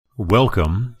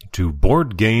Welcome to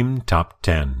Board Game Top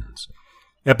Tens,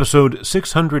 episode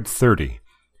 630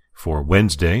 for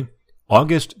Wednesday,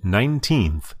 August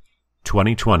 19th,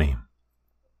 2020.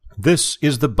 This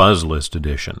is the Buzz List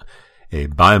edition, a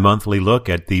bi-monthly look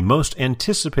at the most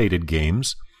anticipated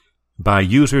games by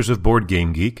users of Board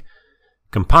Game Geek,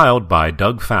 compiled by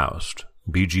Doug Faust,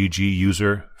 BGG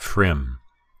user Frim.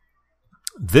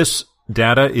 This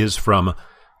data is from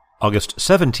August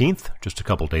 17th, just a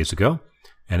couple days ago,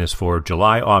 and is for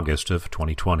July-August of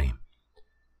 2020.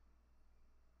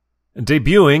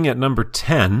 Debuting at number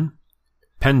 10,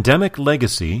 Pandemic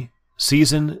Legacy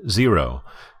Season 0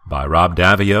 by Rob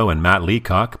Daviau and Matt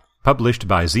Leacock, published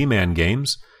by Z-Man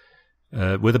Games,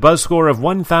 with a buzz score of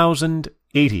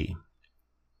 1,080.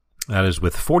 That is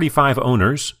with 45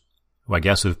 owners, who I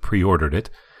guess have pre-ordered it.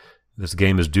 This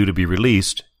game is due to be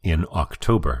released in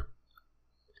October.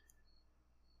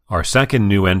 Our second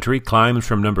new entry climbs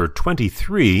from number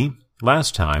 23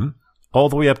 last time all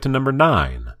the way up to number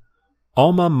 9.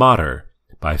 Alma Mater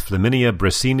by Flaminia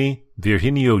Brasini,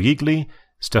 Virginio Gigli,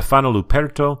 Stefano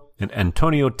Luperto, and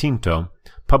Antonio Tinto,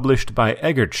 published by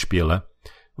Eggertspiele,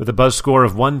 with a buzz score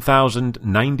of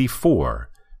 1,094,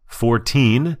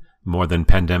 14 more than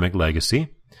Pandemic Legacy.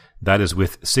 That is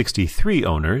with 63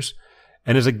 owners,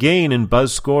 and is a gain in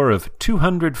buzz score of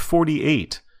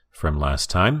 248 from last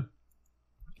time.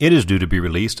 It is due to be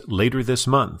released later this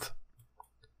month.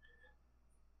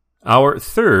 Our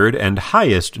third and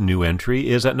highest new entry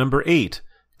is at number 8,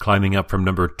 climbing up from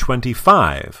number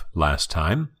 25 last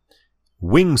time.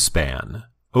 Wingspan,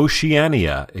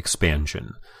 Oceania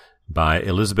Expansion, by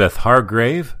Elizabeth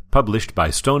Hargrave, published by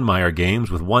Stonemaier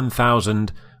Games with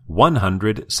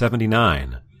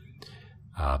 1,179.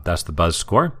 That's the buzz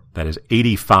score. That is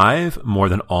 85 more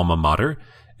than Alma Mater,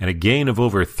 and a gain of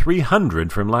over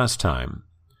 300 from last time.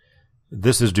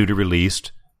 This is due to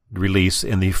release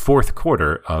in the fourth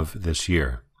quarter of this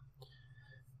year.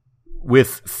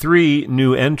 With 3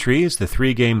 new entries, the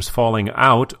 3 games falling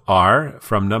out are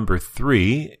from number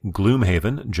 3,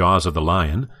 Gloomhaven, Jaws of the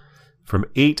Lion, from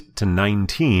 8 to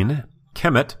 19,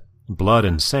 Kemet, Blood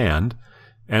and Sand,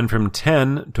 and from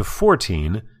 10 to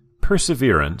 14,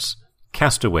 Perseverance,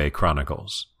 Castaway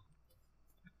Chronicles.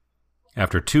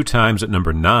 After 2 times at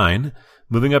number 9,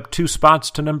 moving up 2 spots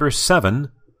to number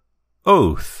 7,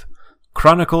 Oath,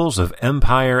 Chronicles of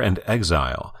Empire and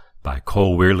Exile, by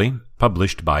Cole Wehrle,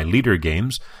 published by Leader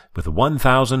Games, with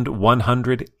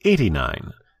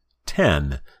 1,189,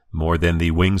 10 more than the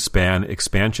Wingspan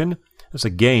expansion. That's a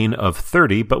gain of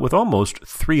 30, but with almost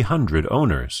 300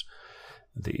 owners.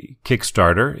 The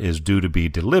Kickstarter is due to be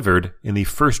delivered in the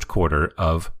first quarter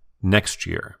of next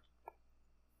year.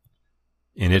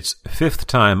 In its 5th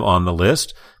time on the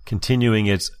list, continuing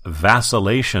its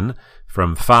vacillation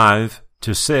from 5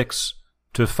 to 6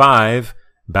 to 5,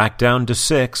 back down to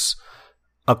 6,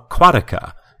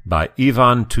 Aquatica by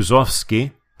Ivan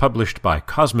Tuzovsky, published by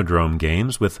Cosmodrome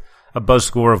Games, with a buzz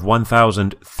score of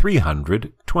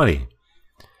 1,320.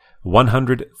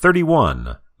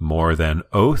 131 more than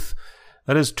Oath.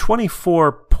 That is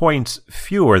 24 points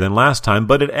fewer than last time,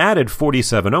 but it added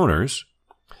 47 owners,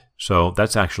 so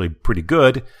that's actually pretty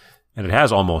good, and it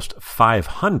has almost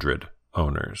 500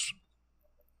 owners.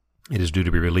 It is due to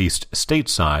be released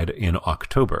stateside in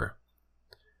October.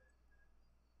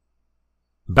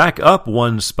 Back up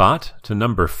 1 spot to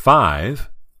number 5,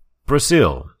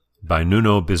 Brazil, by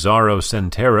Nuno Bizarro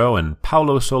Centero and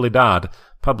Paulo Soledad,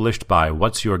 published by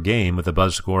What's Your Game, with a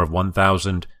buzz score of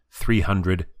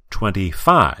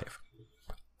 1,325.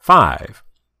 5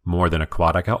 more than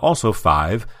Aquatica, also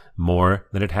 5 more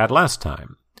than it had last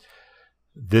time.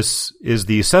 This is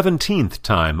the 17th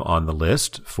time on the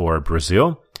list for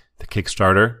Brazil. The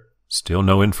Kickstarter, still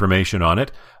no information on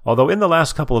it, although in the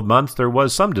last couple of months there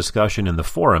was some discussion in the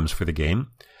forums for the game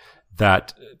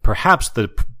that perhaps the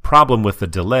problem with the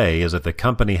delay is that the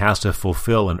company has to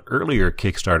fulfill an earlier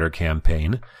Kickstarter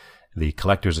campaign, the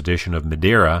collector's edition of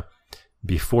Madeira,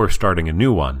 before starting a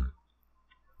new one.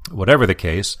 Whatever the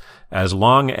case, as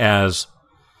long as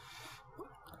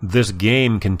this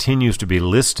game continues to be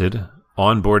listed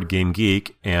on Board Game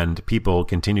Geek and people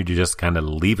continue to just kind of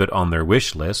leave it on their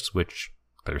wish lists, which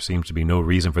there seems to be no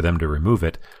reason for them to remove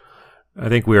it, I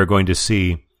think we are going to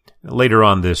see, later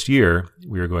on this year,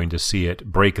 we are going to see it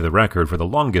break the record for the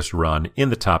longest run in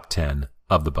the top 10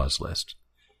 of the Buzz List.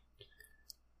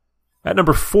 At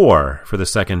number 4, for the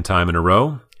second time in a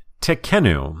row,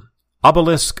 Tekhenu,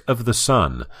 Obelisk of the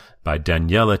Sun, by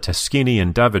Daniele Teschini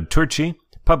and David Turchi,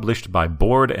 published by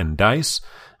Board and Dice,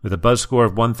 with a buzz score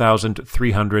of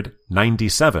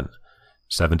 1,397.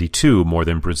 72 more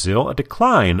than Brazil, a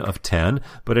decline of 10,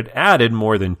 but it added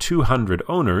more than 200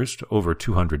 owners to over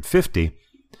 250.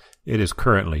 It is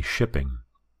currently shipping.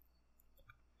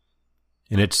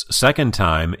 In its second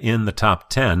time in the top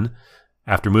 10,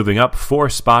 after moving up 4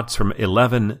 spots from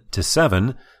 11 to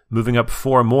 7, moving up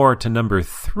 4 more to number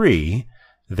 3,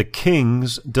 The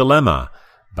King's Dilemma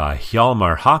by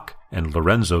Hjalmar Hach and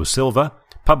Lorenzo Silva,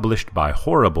 published by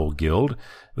Horrible Guild,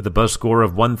 with a buzz score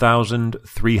of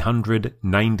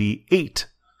 1,398.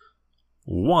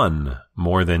 1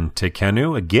 more than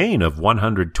Tekhenu, a gain of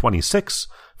 126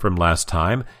 from last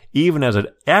time, even as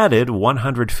it added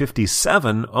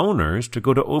 157 owners to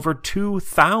go to over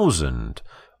 2,000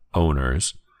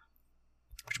 owners,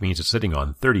 which means it's sitting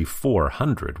on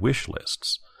 3,400 wish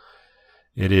lists.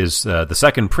 It is the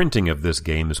second printing of this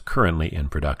game is currently in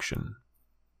production.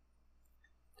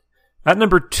 At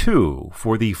number 2,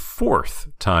 for the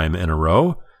 4th time in a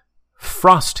row,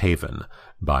 Frosthaven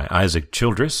by Isaac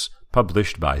Childress,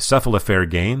 published by Cephalofair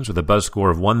Games, with a buzz score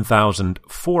of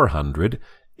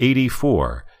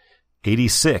 1,484.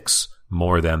 86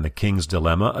 more than The King's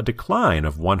Dilemma, a decline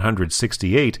of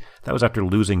 168. That was after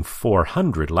losing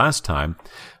 400 last time.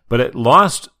 But it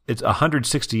lost its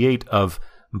 168 of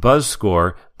buzz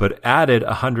score, but added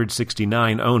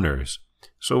 169 owners.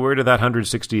 So where did that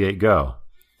 168 go?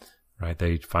 Right,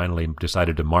 they finally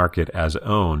decided to mark it as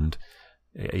owned,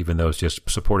 even though it's just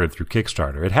supported through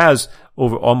Kickstarter. It has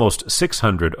over almost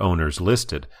 600 owners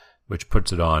listed, which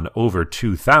puts it on over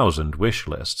 2,000 wish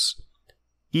lists.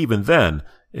 Even then,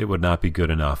 it would not be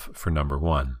good enough for number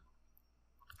 1.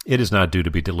 It is not due to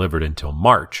be delivered until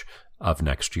March of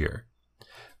next year.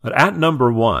 But at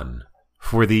number 1,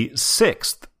 for the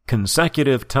 6th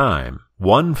consecutive time,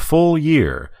 1 full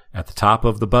year at the top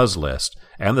of the buzz list,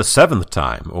 and the 7th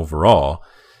time overall,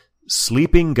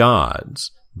 Sleeping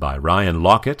Gods by Ryan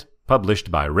Lockett,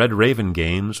 published by Red Raven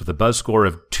Games, with a buzz score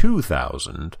of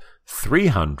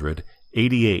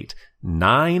 2,388,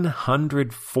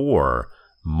 904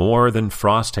 more than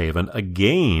Frosthaven, a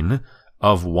gain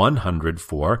of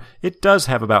 104. It does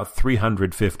have about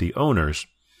 350 owners,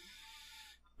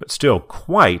 but still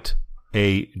quite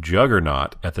a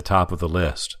juggernaut at the top of the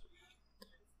list.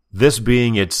 This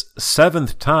being its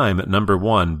 7th time at number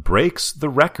 1 breaks the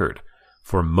record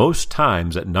for most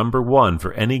times at number 1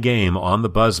 for any game on the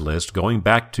buzz list going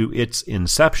back to its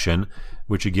inception,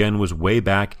 which again was way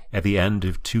back at the end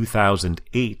of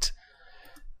 2008.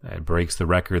 It breaks the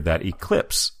record that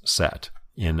Eclipse set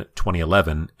in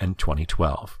 2011 and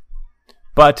 2012.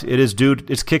 But its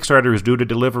Kickstarter is due to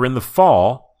deliver in the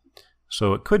fall,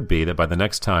 so it could be that by the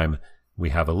next time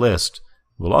we have a list,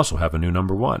 we'll also have a new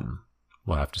number 1.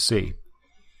 We'll have to see.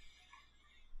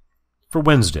 For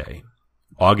Wednesday,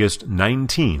 August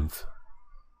 19th,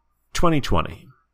 2020.